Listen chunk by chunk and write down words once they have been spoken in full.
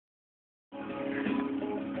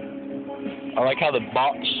I like how the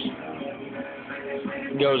box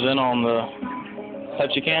goes in on the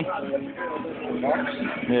Pepsi can.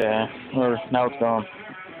 Yeah, or now it's gone.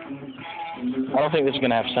 I don't think this is going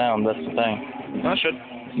to have sound, that's the thing. No, it should.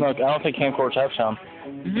 Look, I don't think camcorders have sound.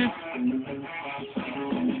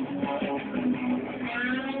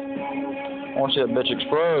 I want to see that bitch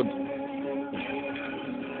explode.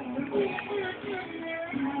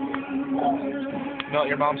 Melt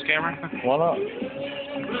your mom's camera? Why not?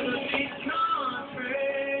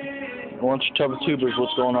 Why don't you tell the tubers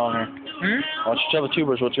what's going on here? Why don't you tell the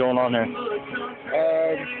tubers what's going on here?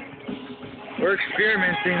 We're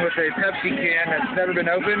experimenting with a Pepsi can that's never been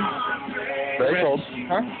opened. Very cold.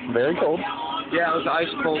 Huh? Very cold. Yeah, it was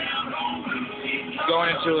ice cold. Going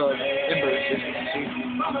into embers, as you can see.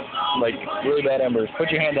 Like, really bad embers.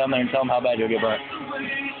 Put your hand down there and tell them how bad you'll get burnt.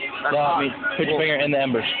 That's No, hot. I mean, put your finger in the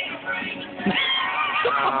embers.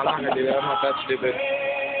 I'm not gonna do that. I'm not that stupid.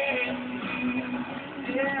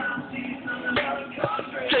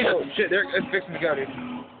 Oh shit! It's fixing to go, dude.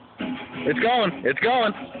 It's going. It's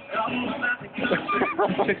going.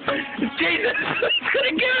 Jesus! It's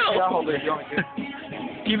gonna go! Yeah, hold it. You want me to?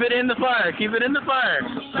 Keep it in the fire. Keep it in the fire.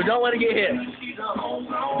 But don't let it get hit.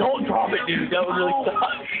 Don't drop it, dude. That would really suck.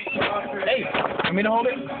 Hey, want me to hold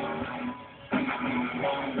it?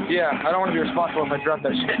 Yeah, I don't want to be responsible if I drop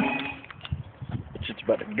that shit. Shit's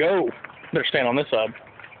about to go. Better stand on this side.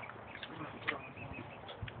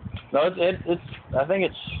 No, it's. I think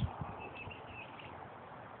it's.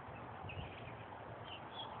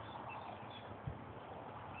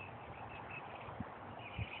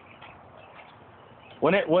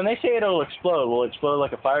 When they say it'll explode, will it explode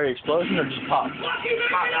like a fiery explosion or just pop?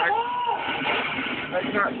 That's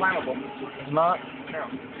not flammable. It's not? No.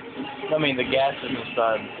 I mean, the gas is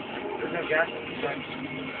inside. There's no gas inside.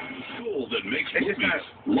 School that makes It's just movies.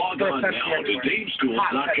 gonna Log throw on Pepsi now to everywhere. Hot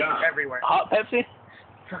daveschools.com. Pepsi everywhere. Hot Pepsi?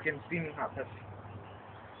 Fucking steaming hot Pepsi.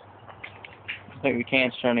 I think the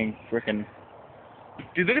can's turning frickin'.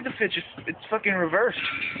 Dude, look at the pitch. It's fucking reversed.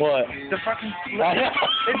 What? The fucking I know.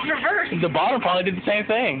 it's reversed. The bottom probably did the same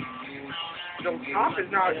thing. The top is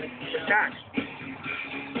not attached.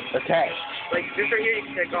 Attached. Like this right here, you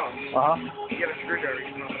can take off. You get a screwdriver. You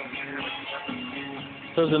can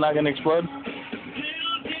So is it not gonna explode?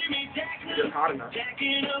 It's hot enough.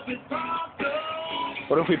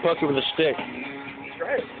 What if we poke it with a stick?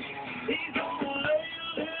 Try it.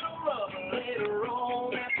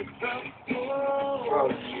 Oh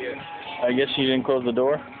shit. I guess you didn't close the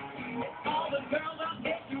door.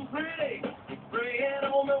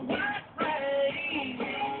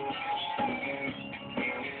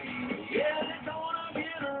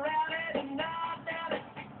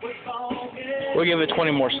 We'll give it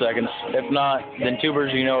 20 more seconds. If not, then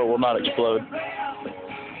tubers, you know it will not explode.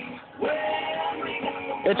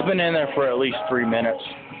 It's been in there for at least 3 minutes.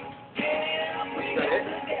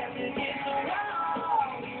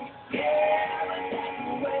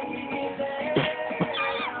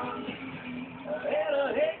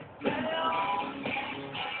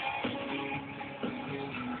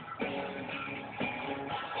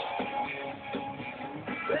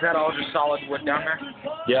 Is that all just solid wood down there?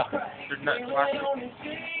 Yeah. There's nothing plastic.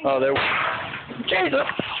 Oh, there. Jesus!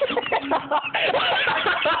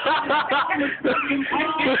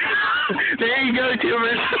 There you go,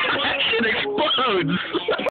 tubers. That shit explodes.